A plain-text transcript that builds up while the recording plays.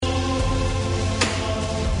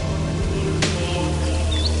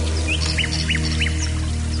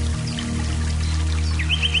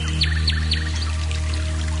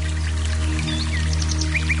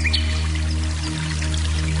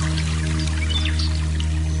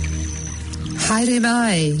Haere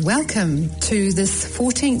mai, welcome to this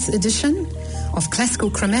 14th edition of Classical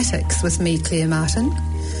Chromatics with me, Clare Martin,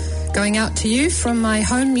 going out to you from my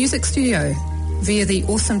home music studio via the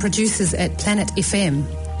awesome producers at Planet FM.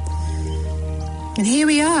 And here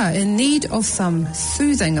we are, in need of some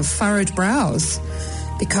soothing of furrowed brows,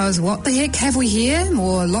 because what the heck have we here?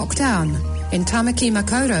 More lockdown in Tamaki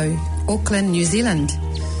Makaurau, Auckland, New Zealand.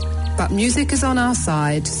 But music is on our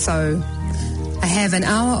side, so I have an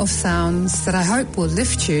hour of sounds that I hope will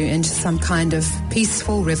lift you into some kind of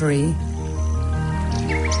peaceful reverie.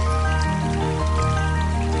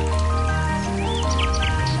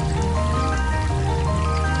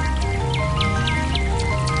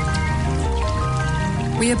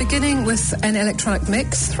 We are beginning with an electronic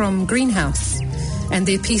mix from Greenhouse and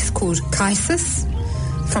their piece called Crisis,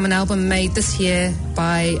 from an album made this year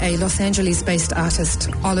by a Los Angeles-based artist,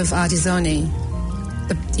 Olive Ardizoni.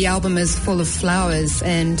 The album is full of flowers,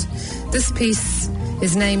 and this piece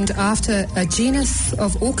is named after a genus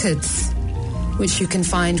of orchids, which you can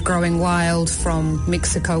find growing wild from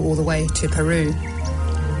Mexico all the way to Peru.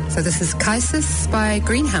 So this is Crisis by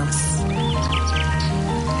Greenhouse.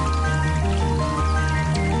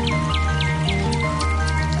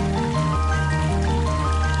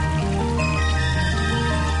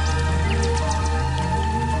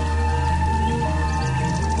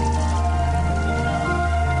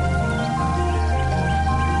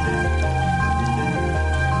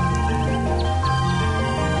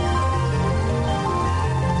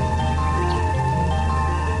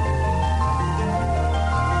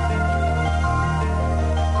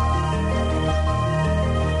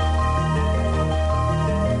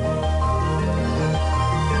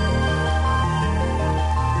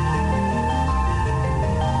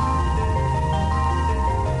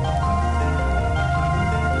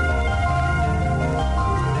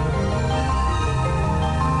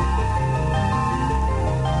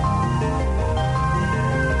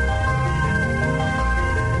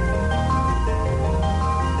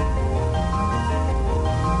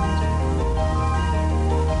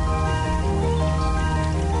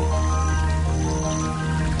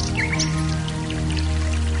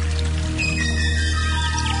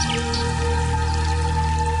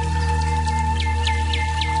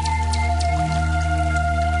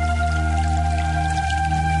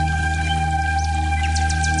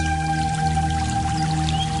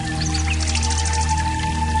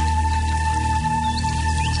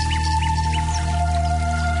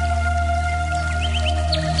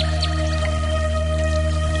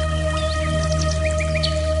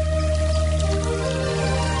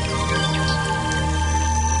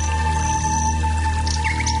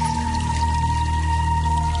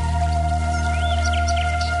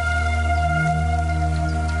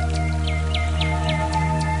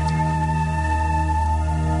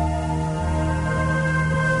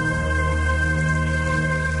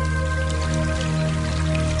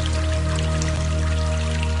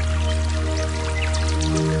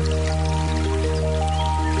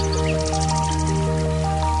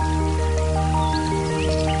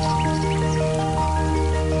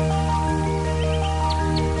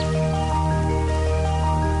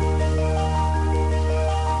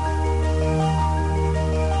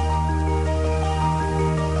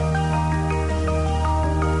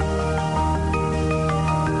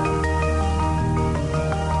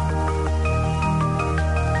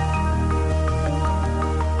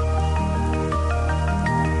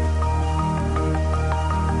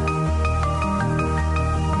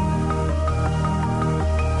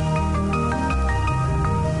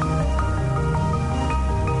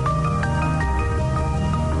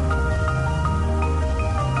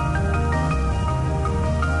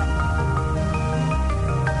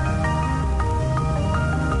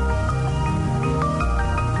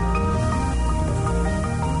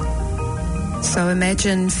 So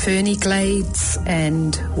imagine ferny glades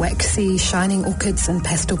and waxy, shining orchids in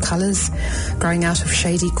pastel colours growing out of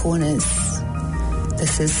shady corners.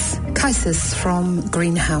 This is Crisis from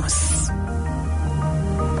Greenhouse.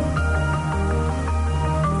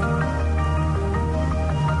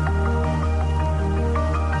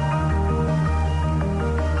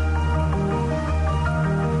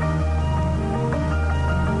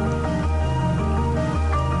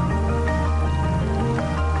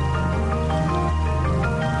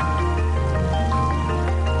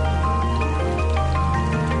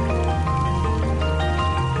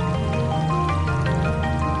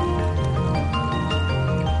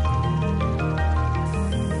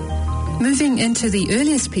 Moving into the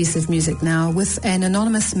earliest piece of music now with an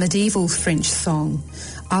anonymous medieval French song,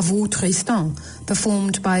 À vous Tristan,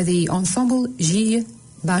 performed by the ensemble Gilles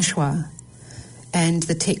Bachois. And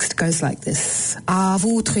the text goes like this. À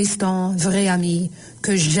vous, Tristan, vrai ami,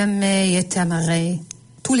 que jamais t'aimerai,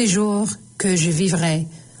 tous les jours que je vivrai,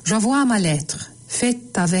 j'envoie ma lettre,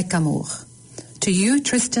 faite avec amour. To you,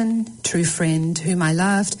 Tristan, true friend, whom I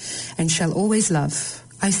loved and shall always love,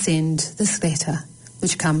 I send this letter,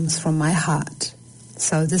 which comes from my heart.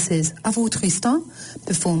 So this is À vous, Tristan,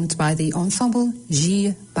 performed by the ensemble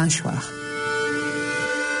Gilles Binchoir.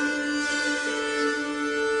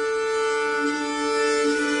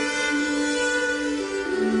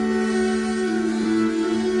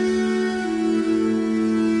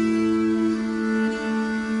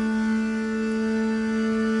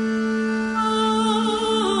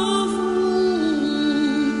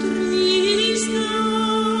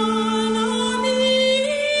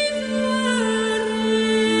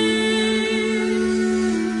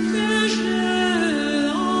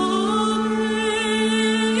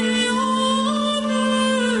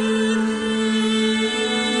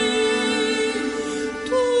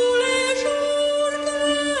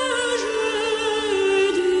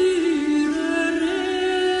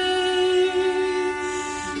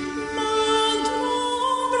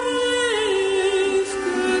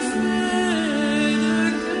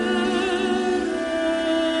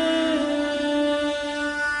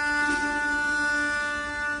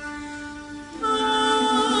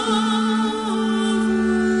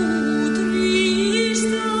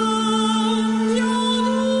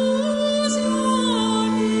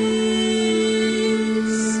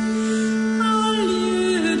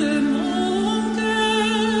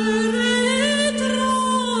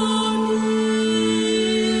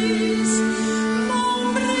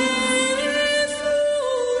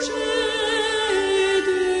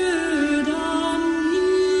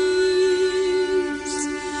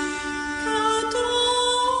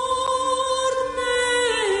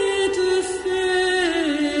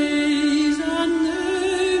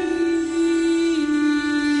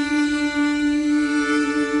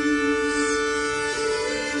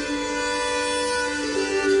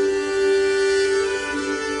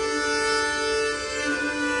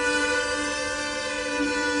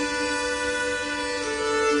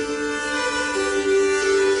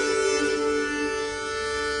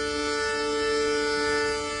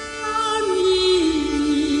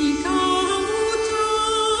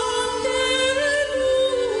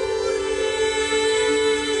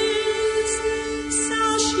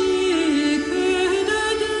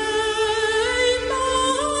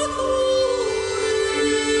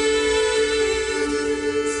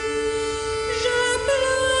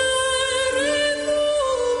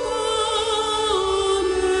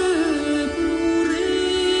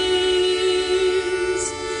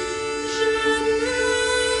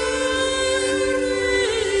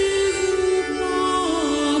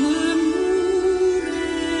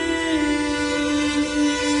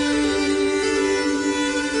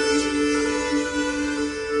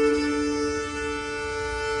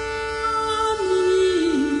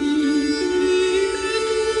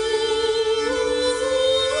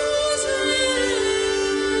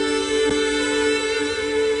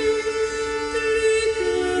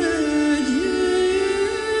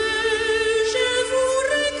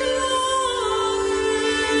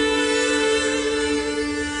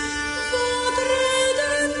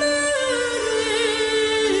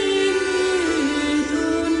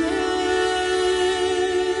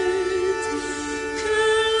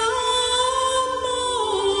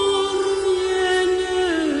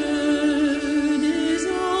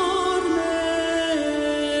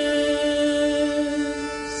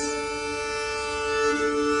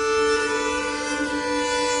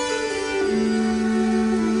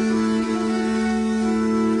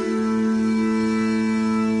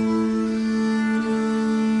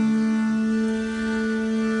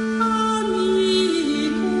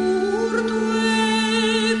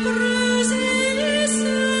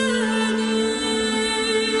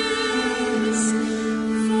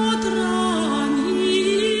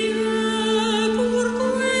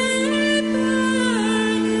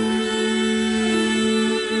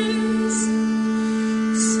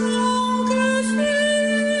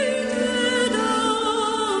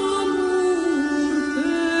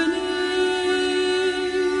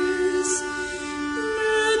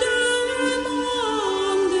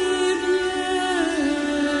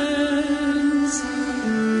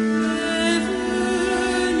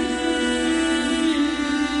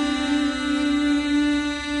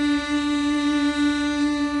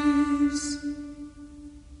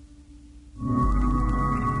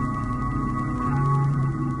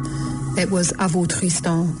 It was À vous,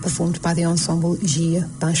 Tristan, performed by the ensemble Gilles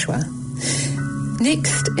Binchoir.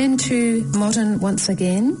 Next, into modern once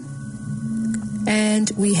again,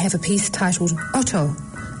 And we have a piece titled Otto,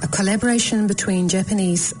 a collaboration between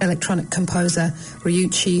Japanese electronic composer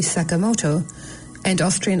Ryuichi Sakamoto and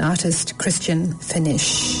Austrian artist Christian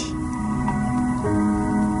Finish.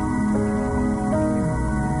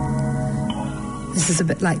 This is a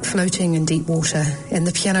bit like floating in deep water, and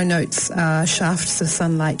the piano notes are shafts of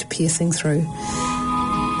sunlight piercing through.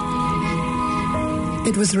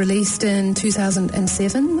 It was released in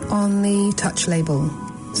 2007 on the Touch label.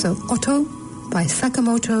 So Otto by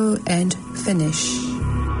Sakamoto and Finish.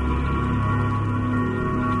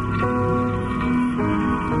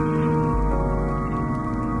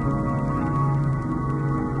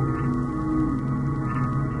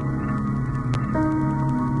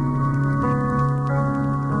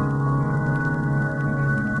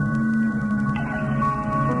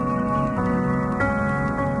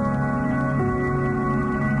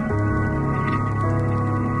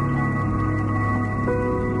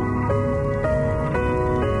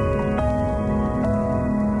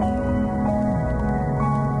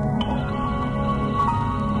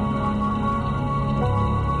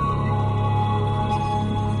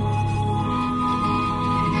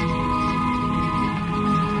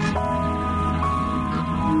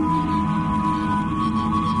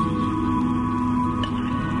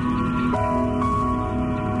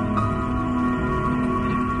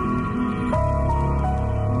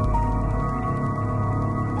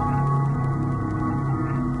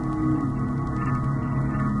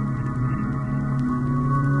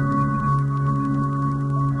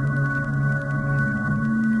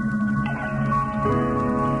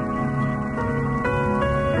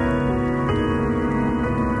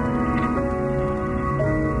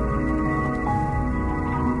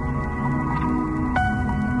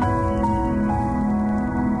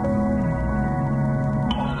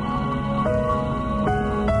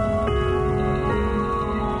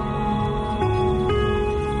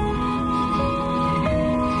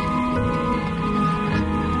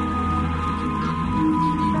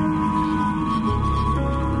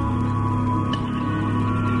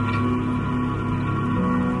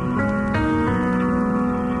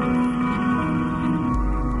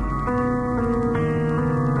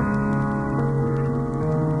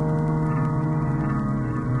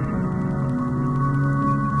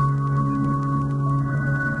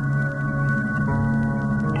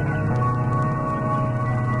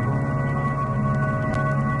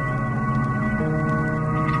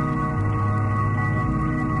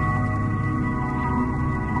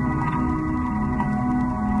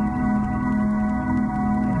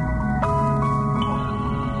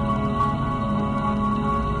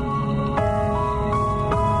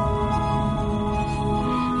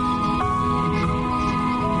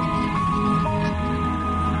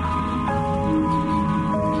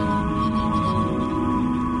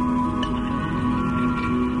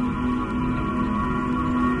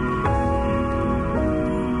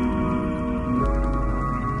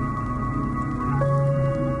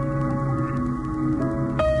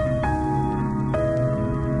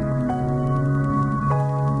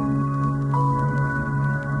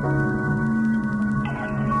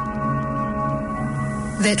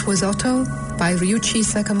 That was Otto by Ryuichi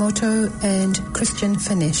Sakamoto and Christian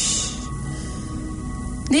Finish.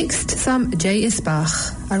 Next, some J.S. Bach,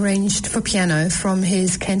 arranged for piano from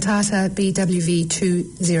his cantata BWV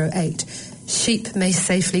 208, Sheep May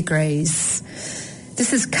Safely Graze.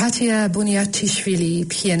 This is Katja Buniatishvili,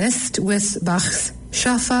 pianist, with Bach's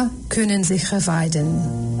Schafe können sicher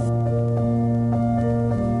weiden.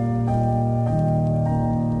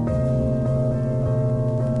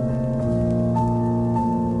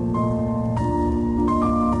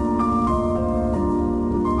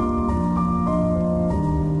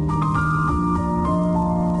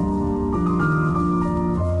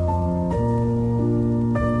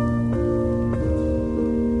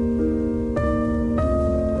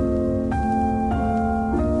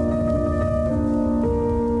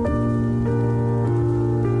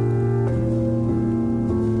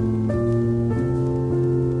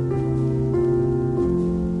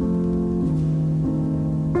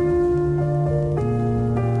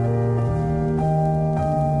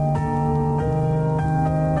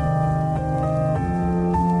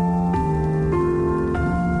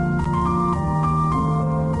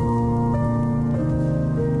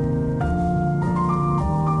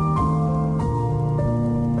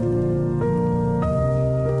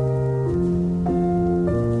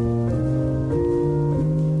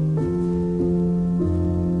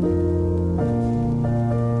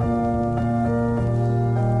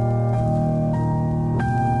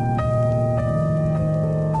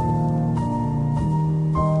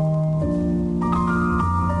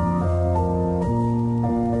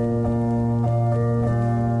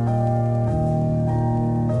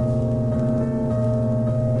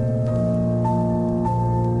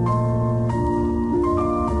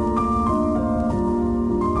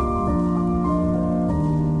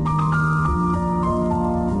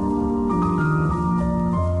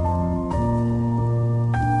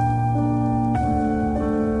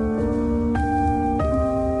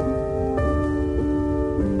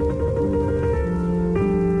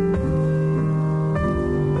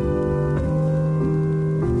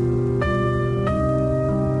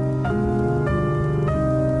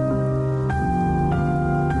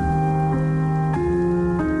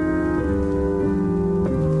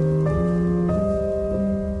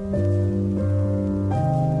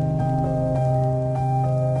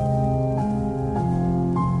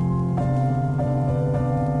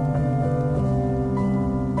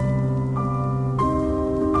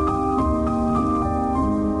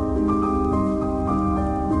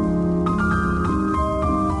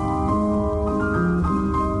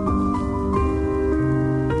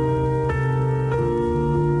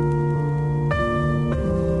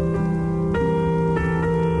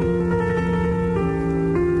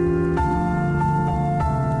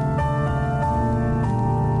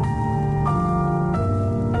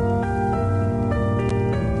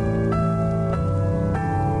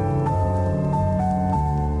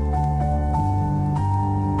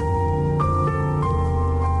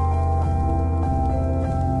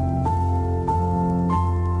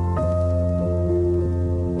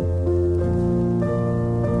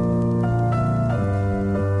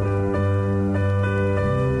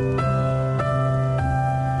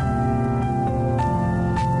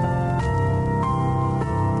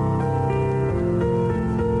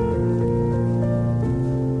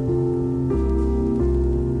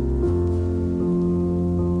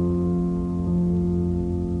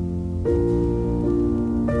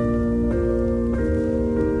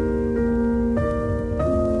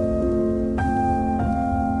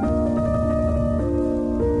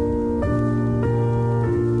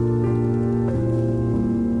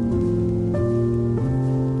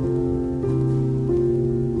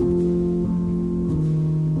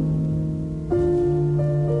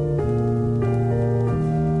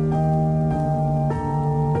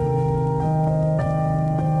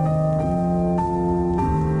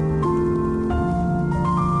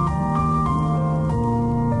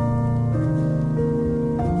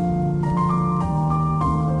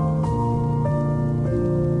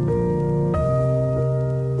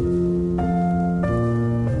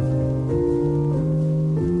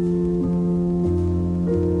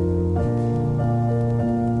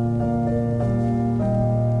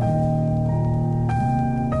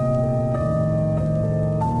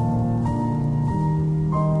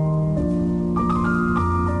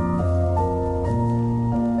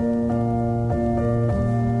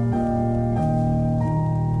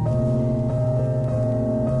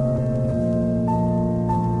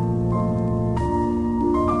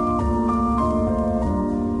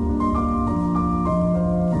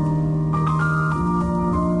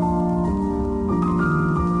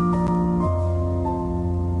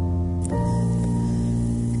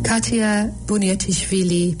 Katia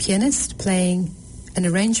Bunyatyshvili, pianist, playing an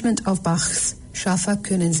arrangement of Bach's Schafe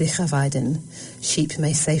können sicher weiden, sheep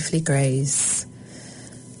may safely graze.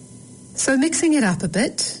 So mixing it up a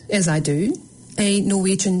bit, as I do, a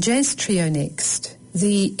Norwegian jazz trio next,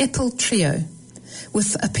 the Eppel Trio,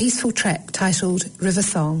 with a peaceful track titled River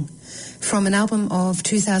Song from an album of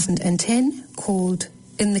 2010 called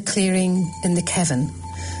In the Clearing in the Cavern.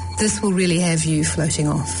 This will really have you floating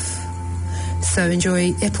off. So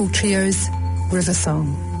enjoy Eppel Trio's River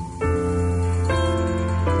Song.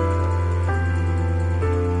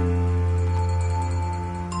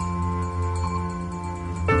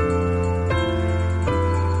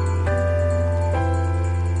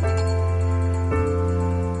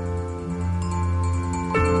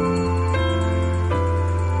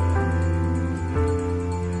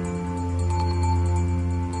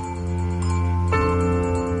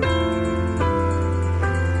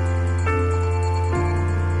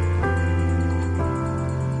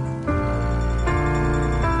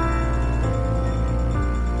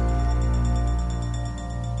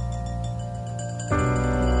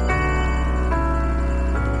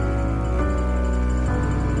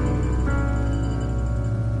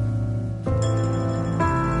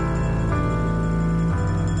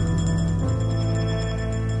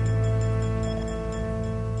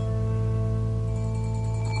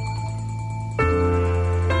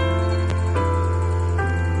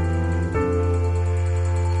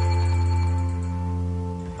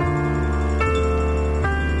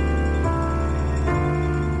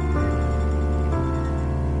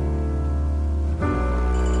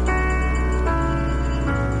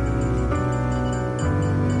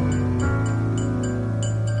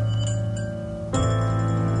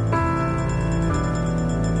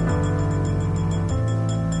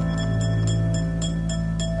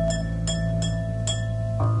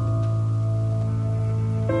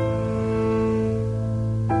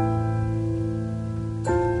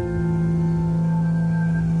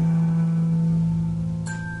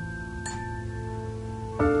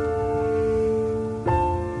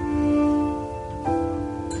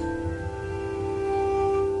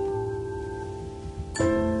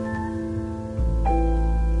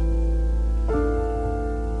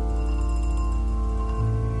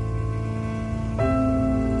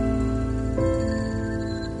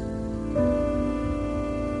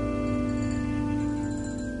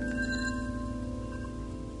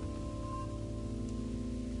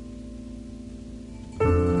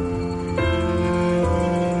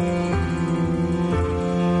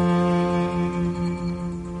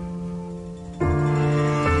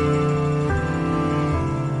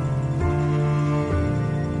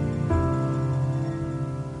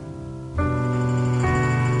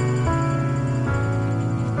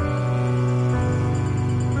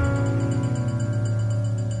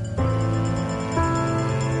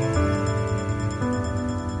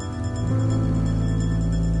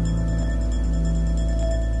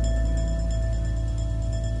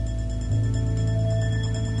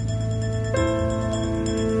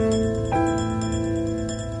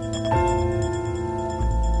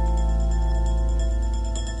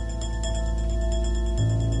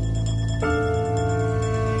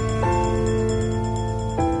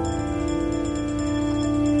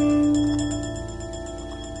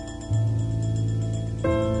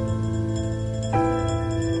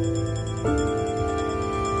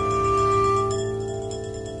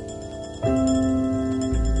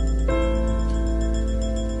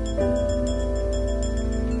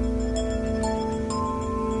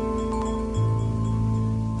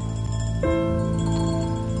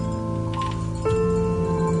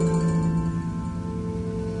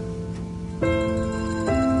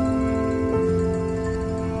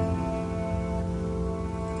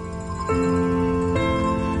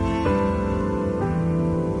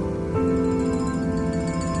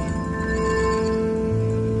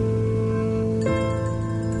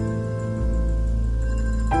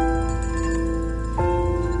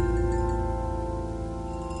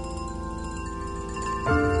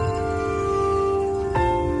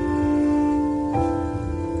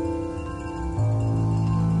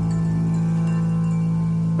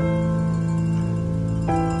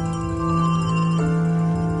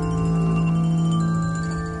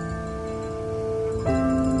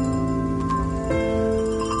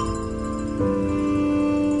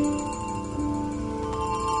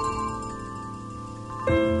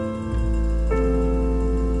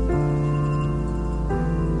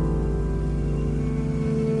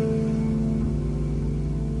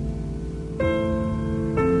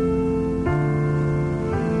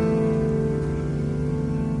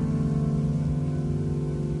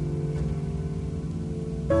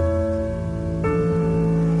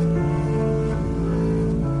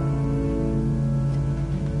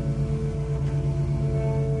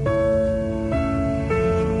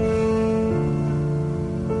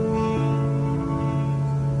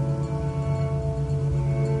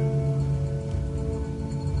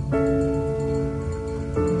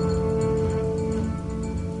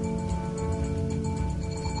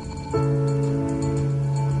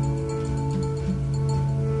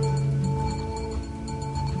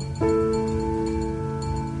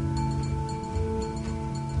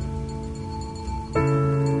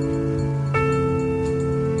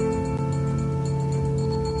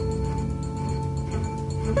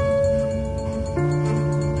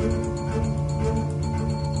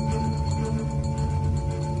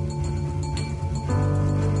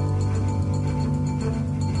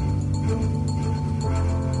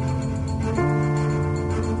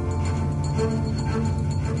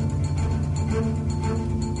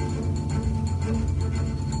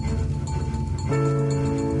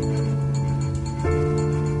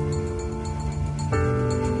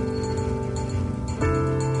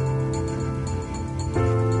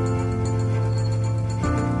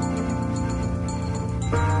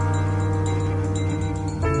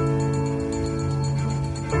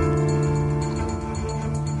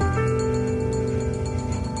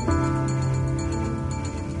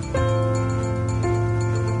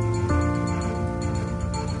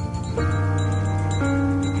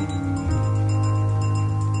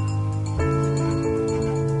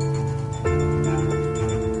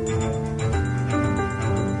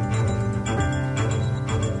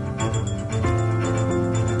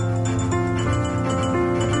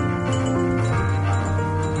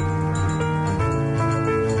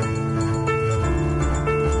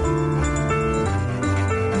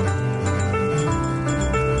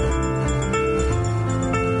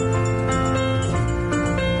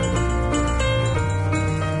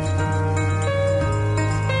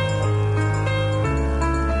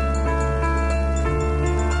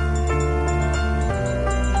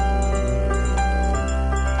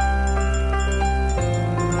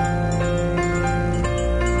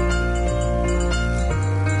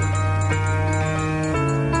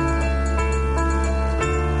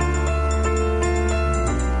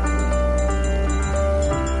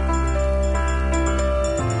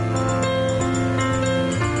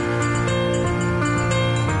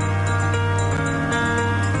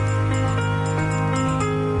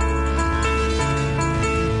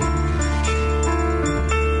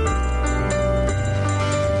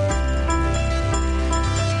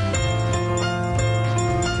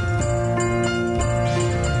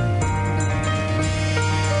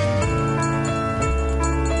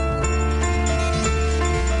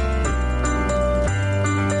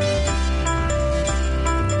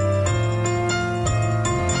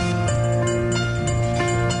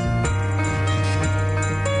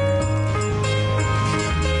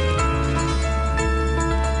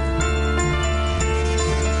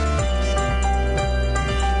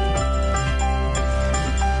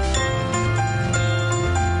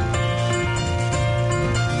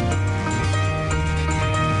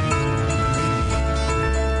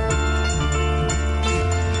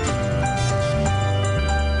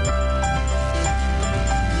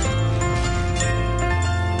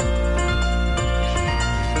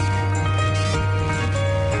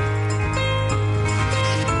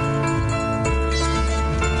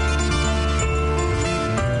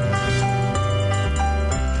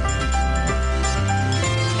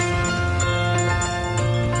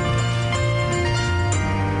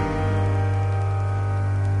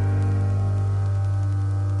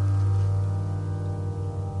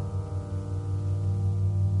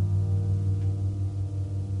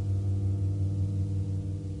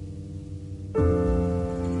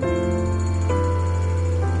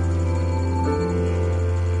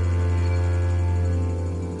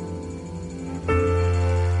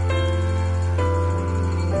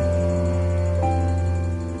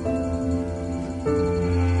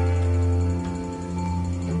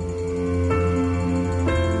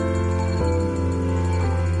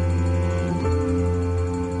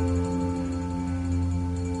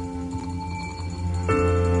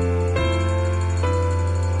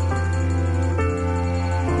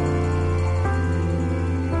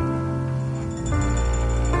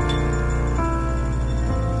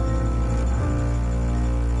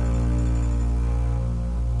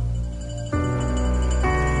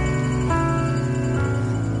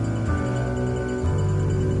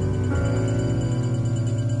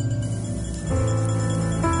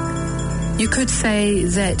 You could say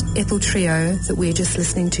that Apple Trio that we're just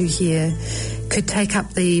listening to here could take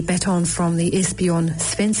up the baton from the Esbjörn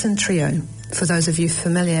Svensson Trio, for those of you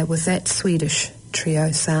familiar with that Swedish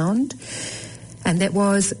trio sound. And that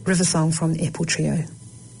was River Song from the Apple Trio.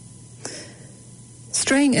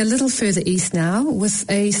 Straying a little further east now with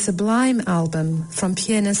a sublime album from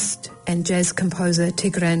pianist and jazz composer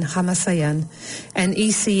Tigran Hamasyan, an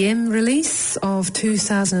ECM release of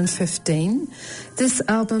 2015. This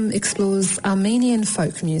album explores Armenian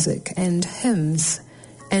folk music and hymns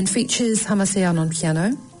and features Hamasyan on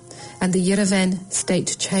piano and the Yerevan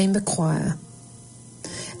State Chamber Choir.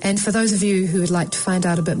 And for those of you who would like to find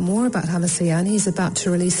out a bit more about Hamasyan, he's about to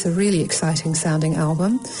release a really exciting sounding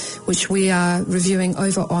album, which we are reviewing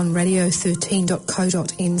over on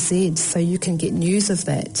radio13.co.nz, so you can get news of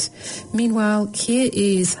that. Meanwhile, here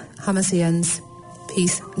is Hamasyan's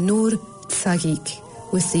piece Nur Tsagik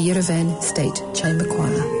with the Yerevan State Chamber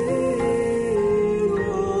Choir.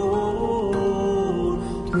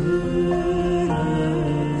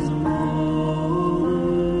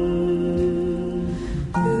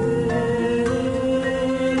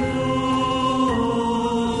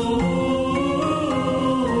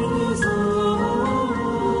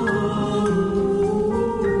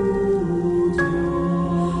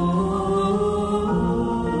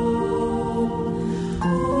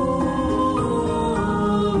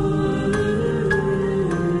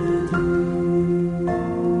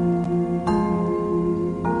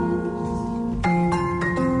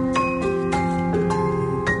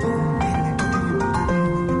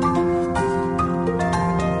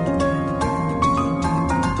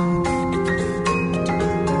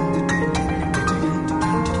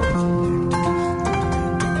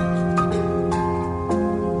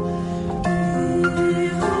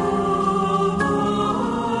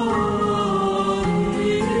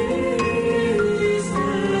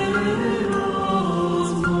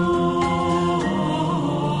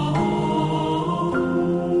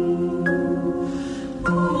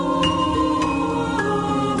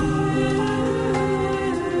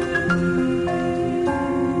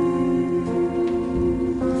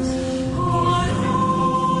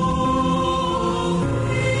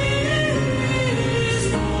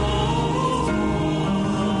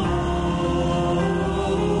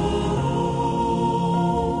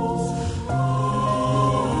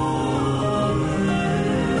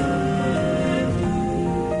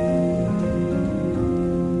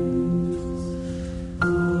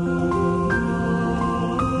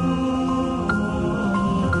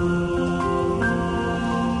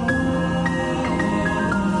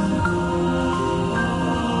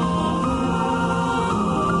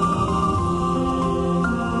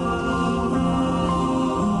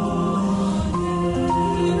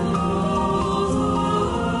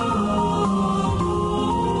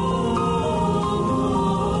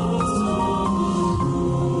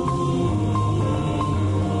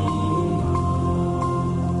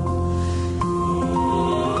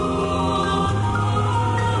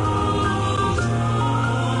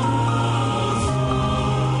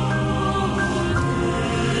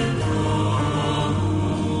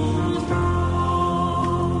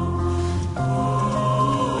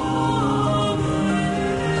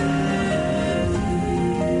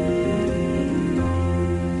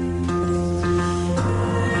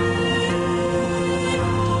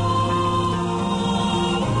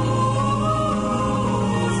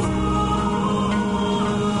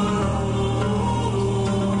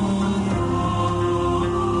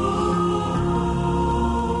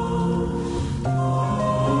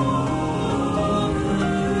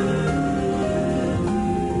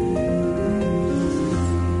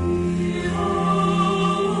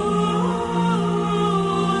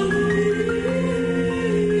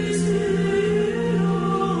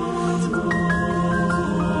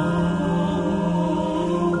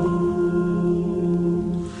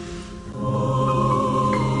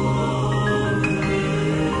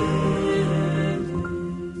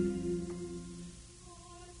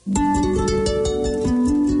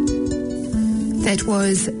 That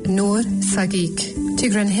was Nur Tsagik,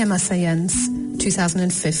 Tigran Hamasyan's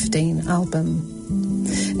 2015 album.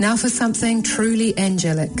 Now for something truly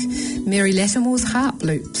angelic, Mary Lattimore's Harp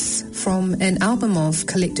Loops from an album of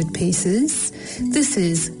collected pieces. This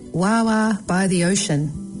is Wawa by the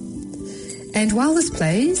Ocean. And while this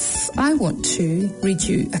plays, I want to read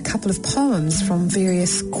you a couple of poems from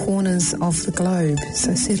various corners of the globe.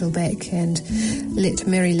 So settle back and let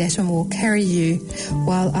Mary Lattimore carry you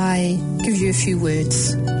while I give you a few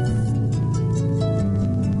words.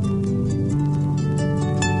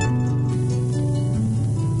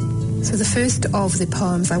 So the first of the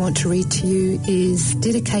poems I want to read to you is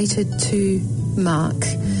dedicated to Mark,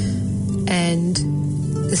 and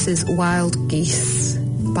this is Wild Geese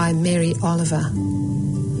by Mary Oliver.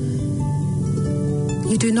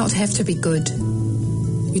 You do not have to be good.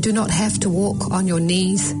 You do not have to walk on your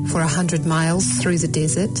knees for 100 miles through the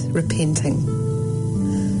desert, repenting.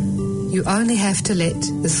 You only have to let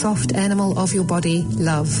the soft animal of your body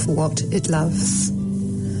love what it loves.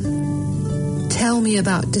 Tell me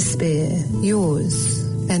about despair, yours,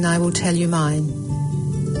 and I will tell you mine.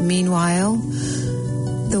 Meanwhile,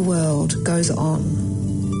 the world goes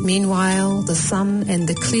on. Meanwhile, the sun and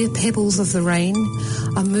the clear pebbles of the rain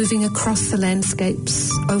are moving across the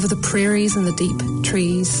landscapes, over the prairies and the deep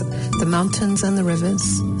trees, the mountains and the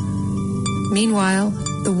rivers. Meanwhile,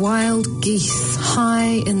 the wild geese,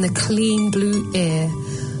 high in the clean blue air,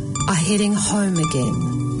 are heading home again.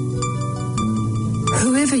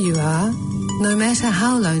 Whoever you are, no matter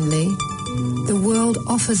how lonely, the world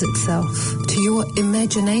offers itself to your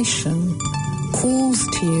imagination, calls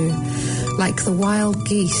to you like the wild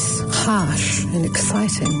geese, harsh and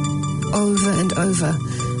exciting, over and over,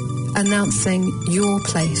 announcing your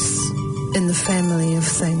place in the family of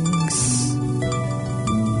things.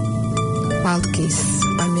 Wild Geese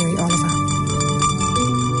by Mary Oliver.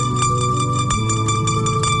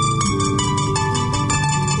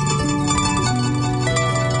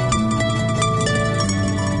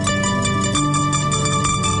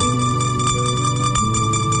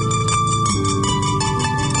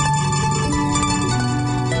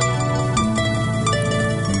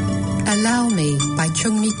 Allow Me by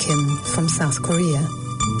Chung-Mi Kim from South Korea.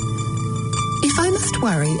 If I must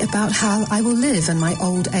worry about how I will live in my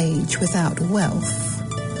old age without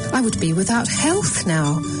wealth, I would be without health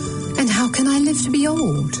now, and how can I live to be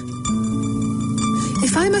old?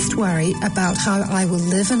 If I must worry about how I will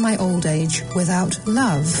live in my old age without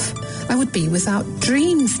love, I would be without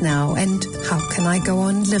dreams now, and how can I go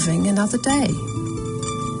on living another day?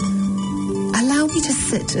 Allow me to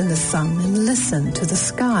sit in the sun and listen to the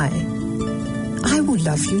sky. I will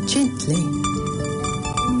love you gently.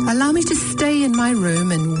 Allow me to stay in my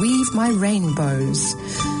room and weave my rainbows.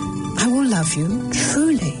 I will love you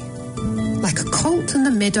truly. Like a colt in the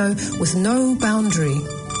meadow with no boundary,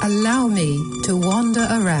 allow me to wander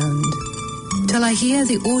around till I hear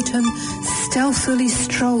the autumn stealthily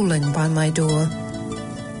strolling by my door.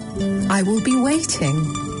 I will be waiting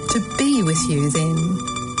to be with you then.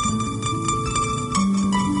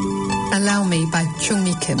 Allow Me by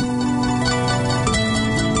Chung-Mi Kim.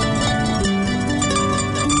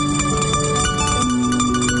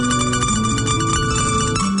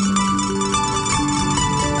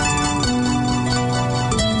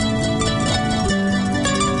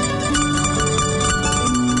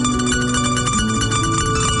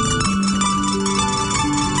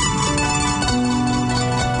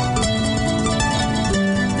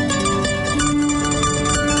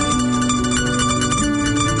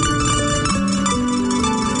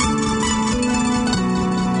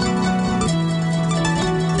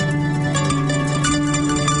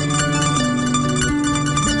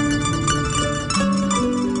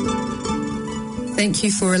 Thank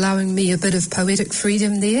you for allowing me a bit of poetic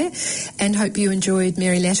freedom there, and hope you enjoyed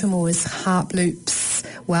Mary Lattimore's Harp Loops,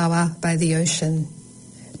 Wawa by the Ocean.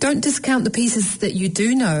 Don't discount the pieces that you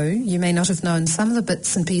do know. You may not have known some of the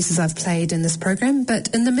bits and pieces I've played in this program, but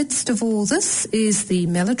in the midst of all this is the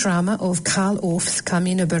melodrama of Carl Orff's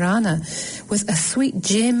Camino Burana, with a sweet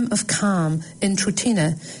gem of calm in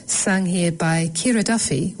Trutina, sung here by Kira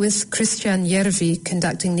Duffy, with Christian Järvi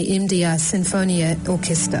conducting the MDR Sinfonia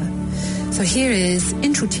Orchestra. So here is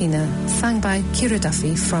Intrutina, sung by Kira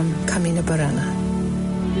Duffy from Camino Burana.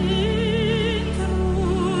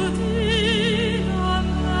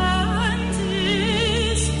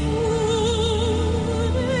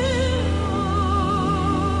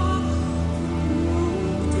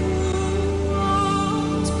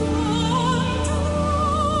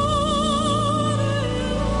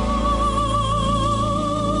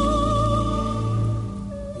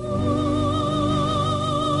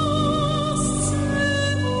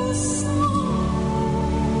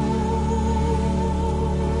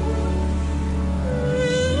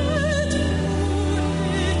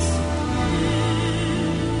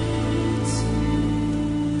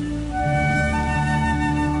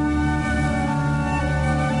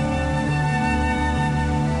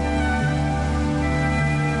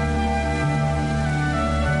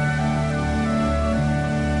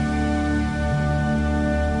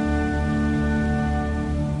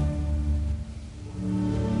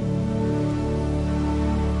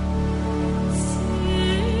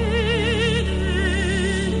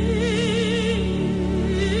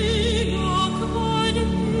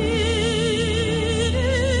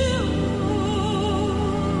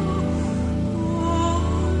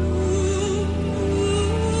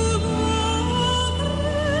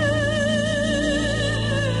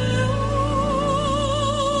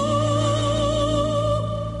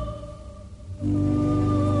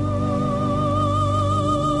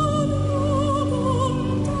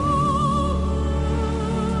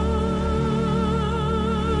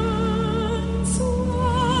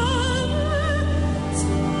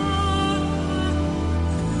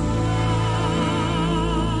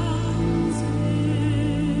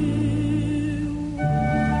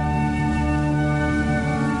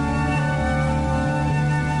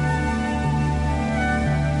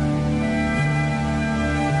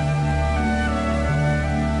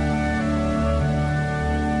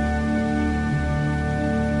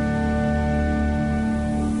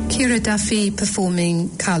 Kira Duffy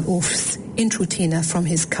performing Carl Orff's Intrutina from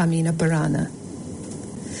his Carmina Burana.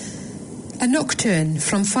 A nocturne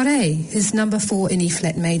from Fauré, his number 4 in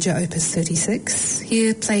E-flat major, opus 36,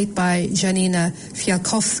 here played by Janina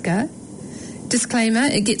Fialkowska. Disclaimer,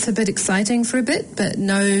 it gets a bit exciting for a bit, but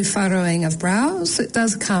no furrowing of brows. It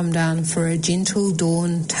does calm down for a gentle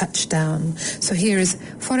dawn touchdown. So here is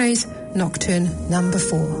Fauré's Nocturne number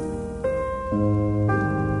 4.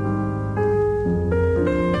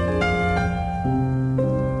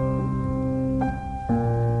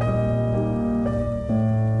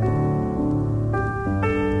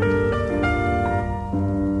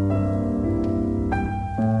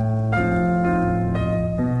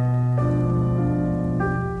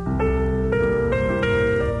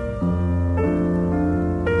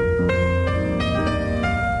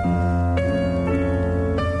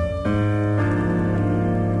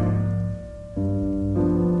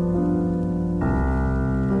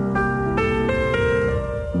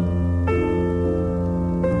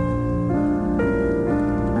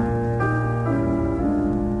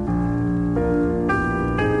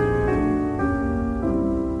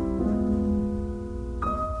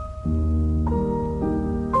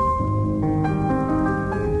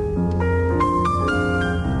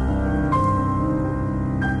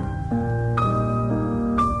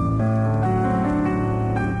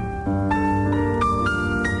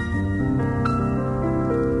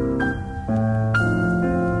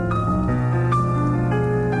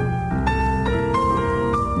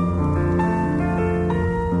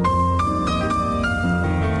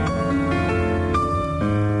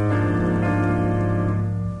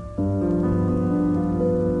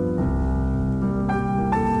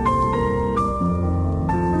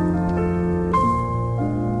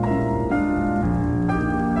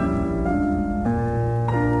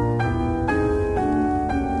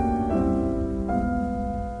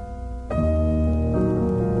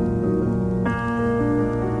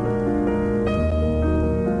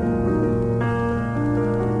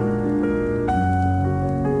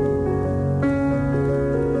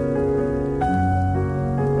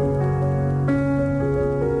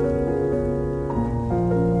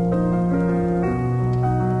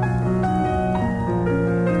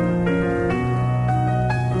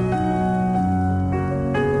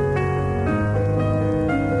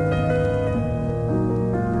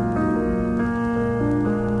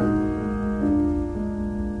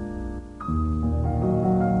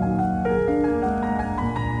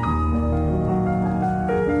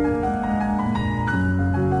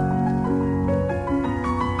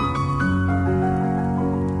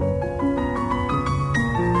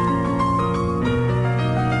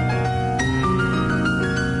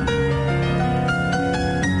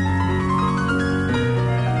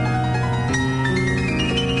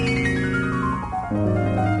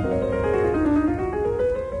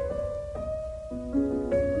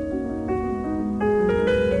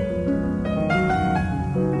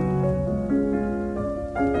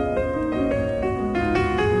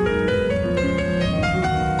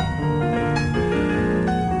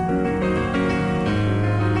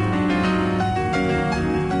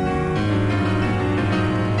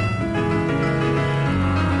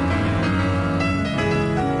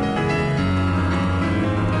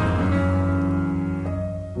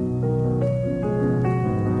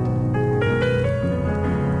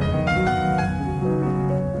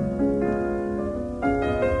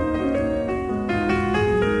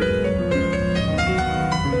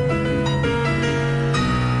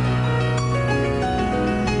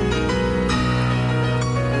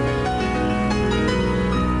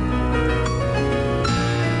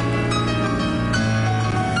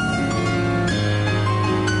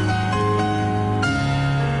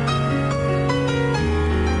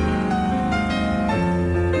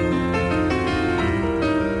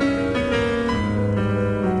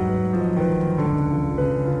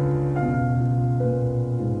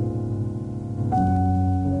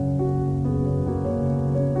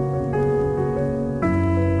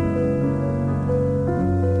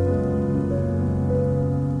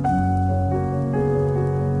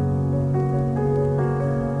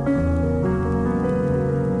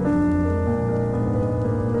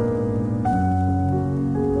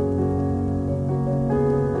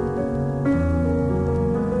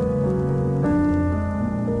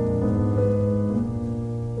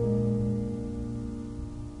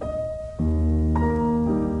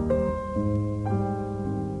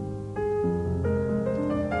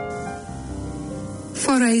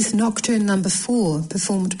 Fauré's Nocturne number 4,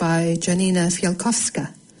 performed by Janina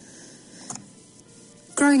Fialkowska.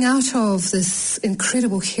 Growing out of this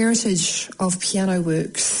incredible heritage of piano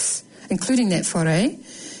works, including that Fauré,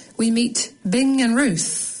 we meet Bing and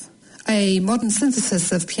Ruth, a modern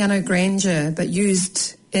synthesis of piano grandeur, but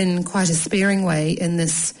used in quite a sparing way in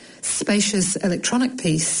this spacious electronic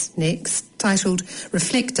piece next, titled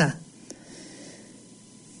Reflector.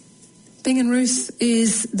 Bing and Ruth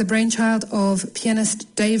is the brainchild of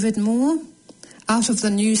pianist David Moore, out of the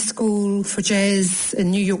New School for Jazz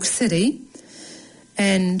in New York City.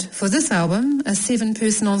 And for this album, a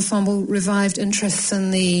 7-person ensemble revived interests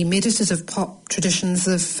in the meditative pop traditions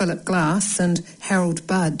of Philip Glass and Harold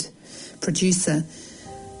Budd, producer.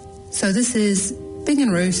 So this is Bing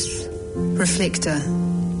and Ruth, Reflector.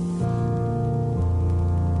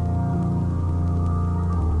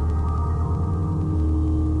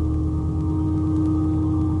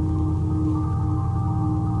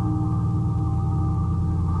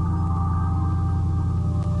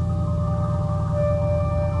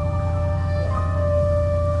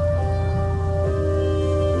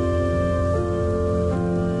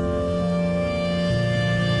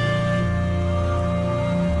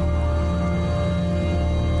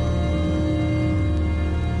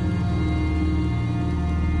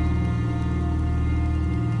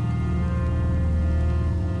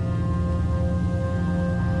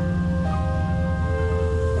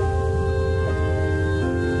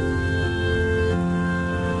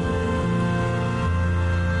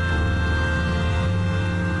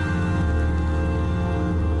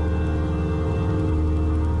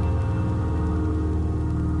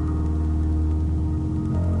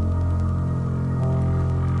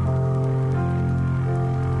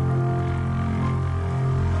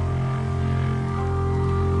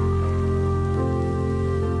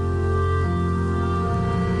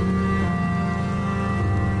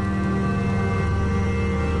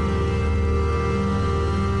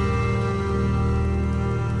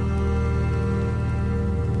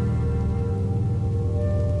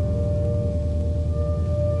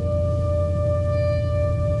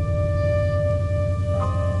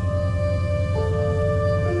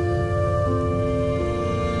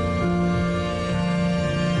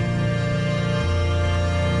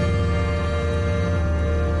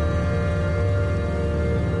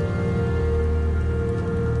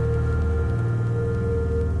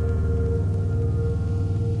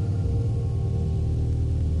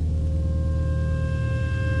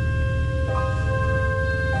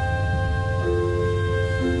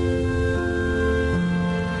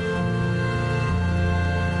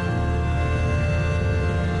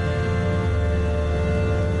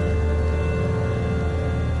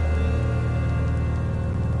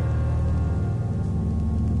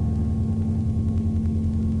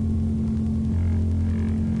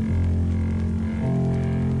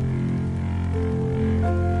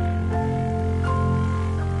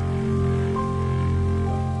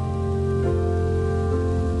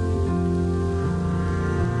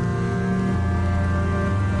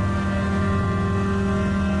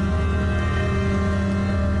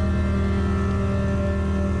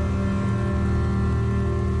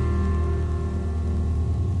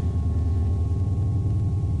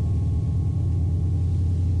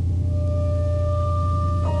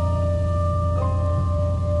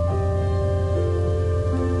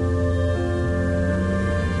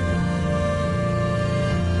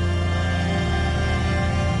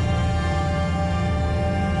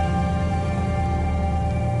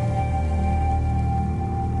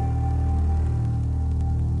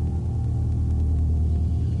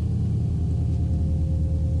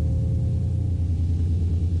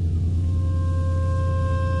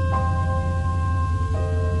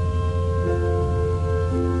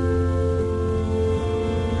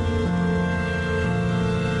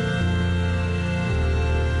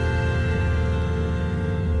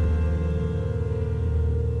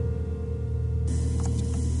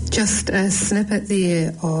 Just a snippet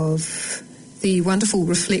there of the wonderful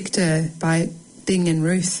Reflector by Bing and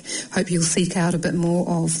Ruth. Hope you'll seek out a bit more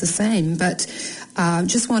of the same. But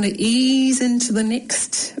just want to ease into the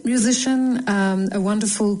next musician, a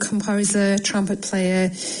wonderful composer, trumpet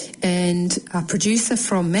player, and a producer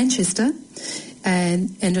from Manchester,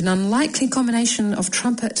 and an unlikely combination of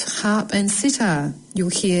trumpet, harp, and sitar you'll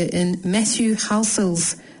hear in Matthew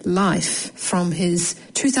Halsell's Life from his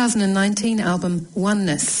 2019 album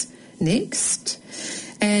Oneness next.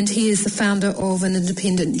 And he is the founder of an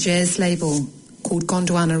independent jazz label called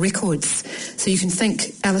Gondwana Records. So you can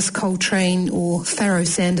think Alice Coltrane or Pharoah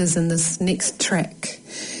Sanders in this next track.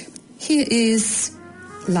 Here is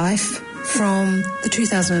Life from the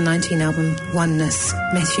 2019 album Oneness,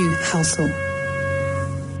 Matthew Halsell.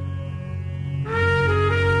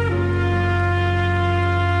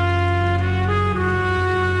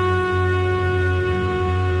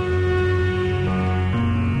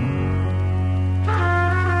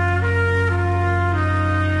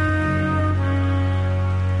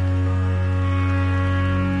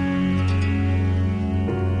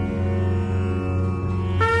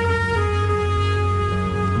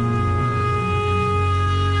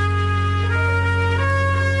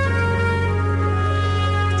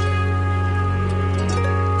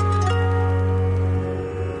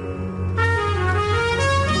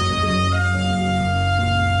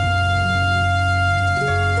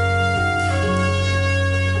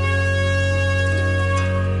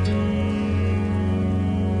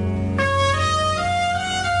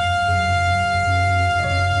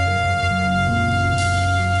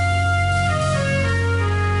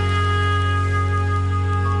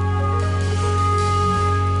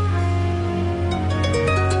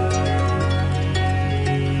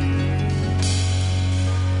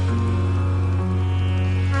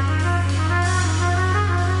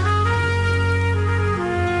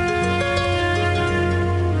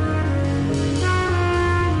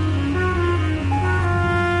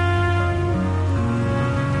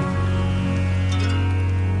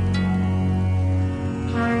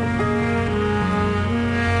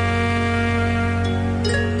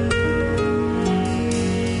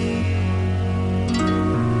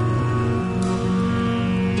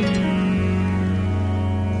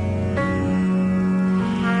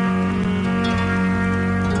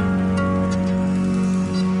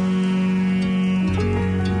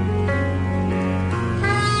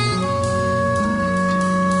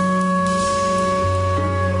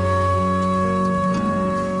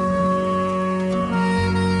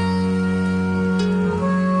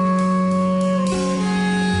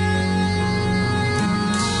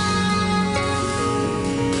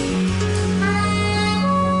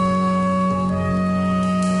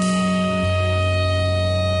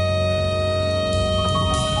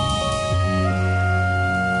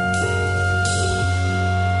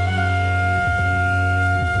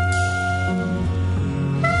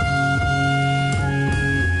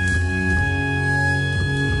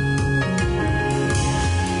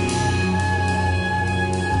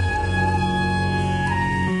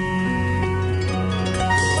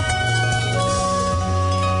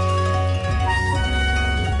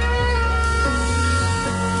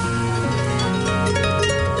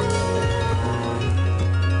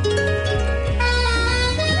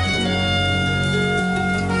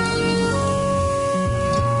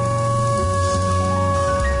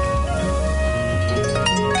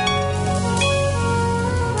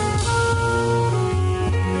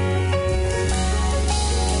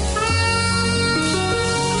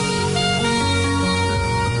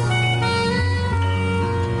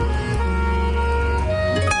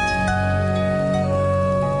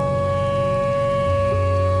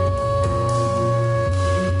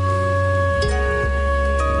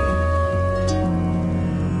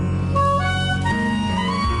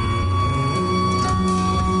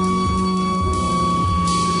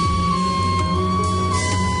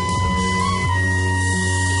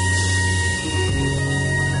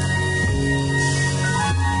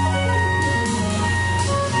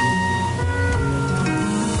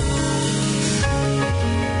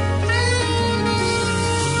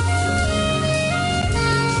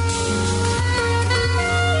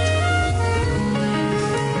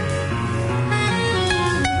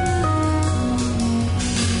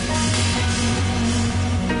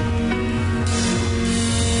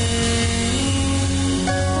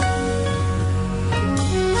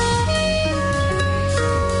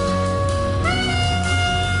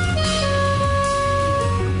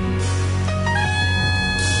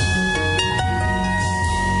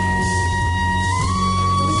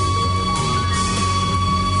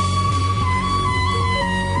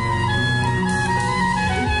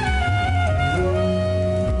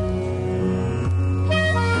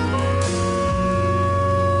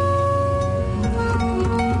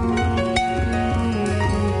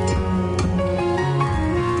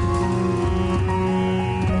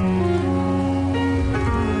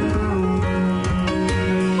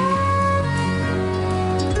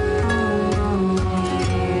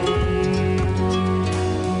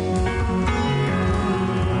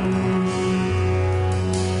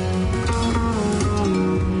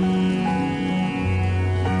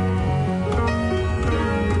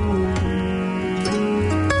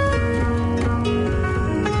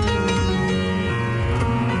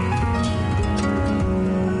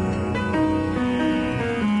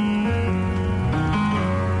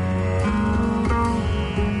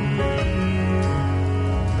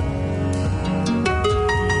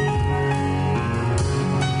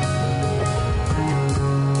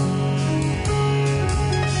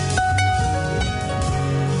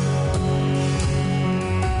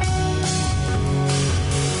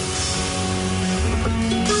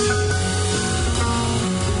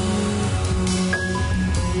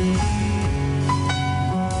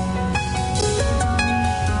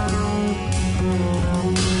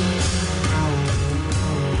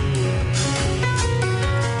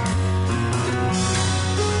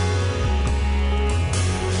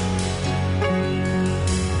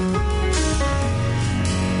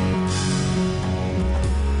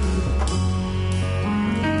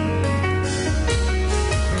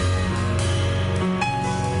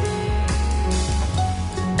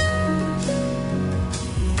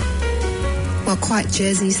 Well, quite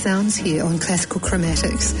jazzy sounds here on Classical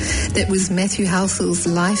Chromatics. That was Matthew Halsell's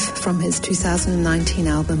Life from his 2019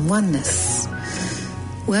 album Oneness.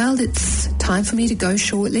 Well, it's time for me to go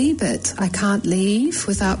shortly, but I can't leave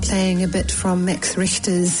without playing a bit from Max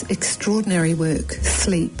Richter's extraordinary work,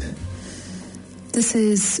 Sleep. This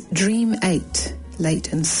is Dream 8,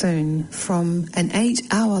 Late and Soon, from an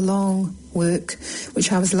 8-hour-long work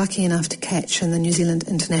which I was lucky enough to catch in the New Zealand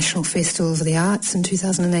International Festival of the Arts in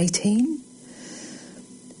 2018.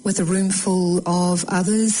 With a room full of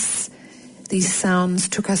others, these sounds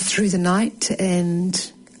took us through the night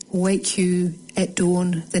and wake you at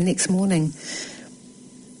dawn the next morning.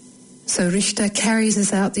 So Richter carries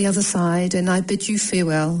us out the other side, and I bid you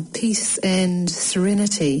farewell, peace and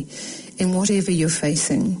serenity in whatever you're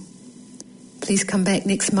facing. Please come back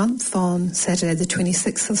next month on Saturday the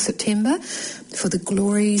 26th of September for the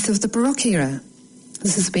glories of the Baroque era.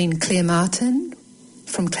 This has been Clare Martin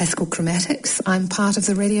from Classical Chromatics. I'm part of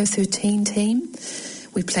the Radio 13 team.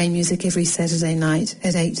 We play music every Saturday night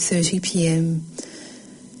at 8:30 p.m.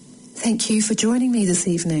 Thank you for joining me this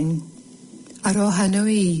evening. Aroha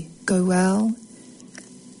nui, go well,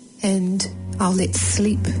 and I'll let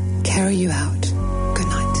sleep carry you out.